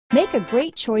Make a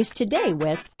great choice today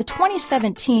with the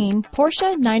 2017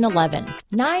 Porsche 911.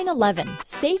 911,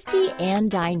 safety and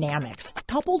dynamics,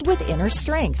 coupled with inner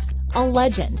strength. A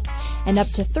legend. And up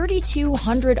to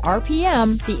 3,200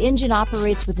 RPM, the engine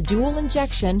operates with dual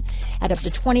injection. At up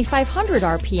to 2,500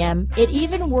 RPM, it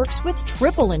even works with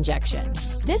triple injection.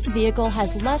 This vehicle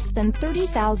has less than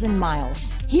 30,000 miles.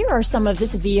 Here are some of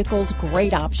this vehicle's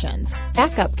great options: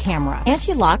 backup camera,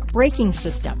 anti-lock braking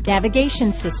system,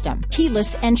 navigation system,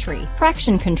 keyless entry,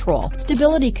 traction control,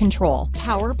 stability control,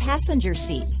 power passenger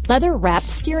seat, leather-wrapped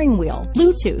steering wheel,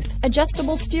 Bluetooth,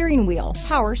 adjustable steering wheel,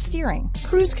 power steering,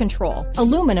 cruise control,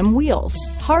 aluminum wheels,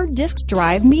 hard disk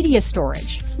drive media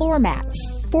storage, floor mats,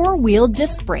 four-wheel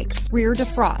disc brakes, rear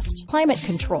defrost, climate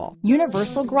control,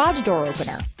 universal garage door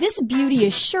opener. This beauty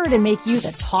is sure to make you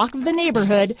the talk of the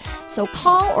neighborhood, so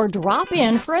call or drop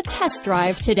in for a test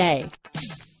drive today.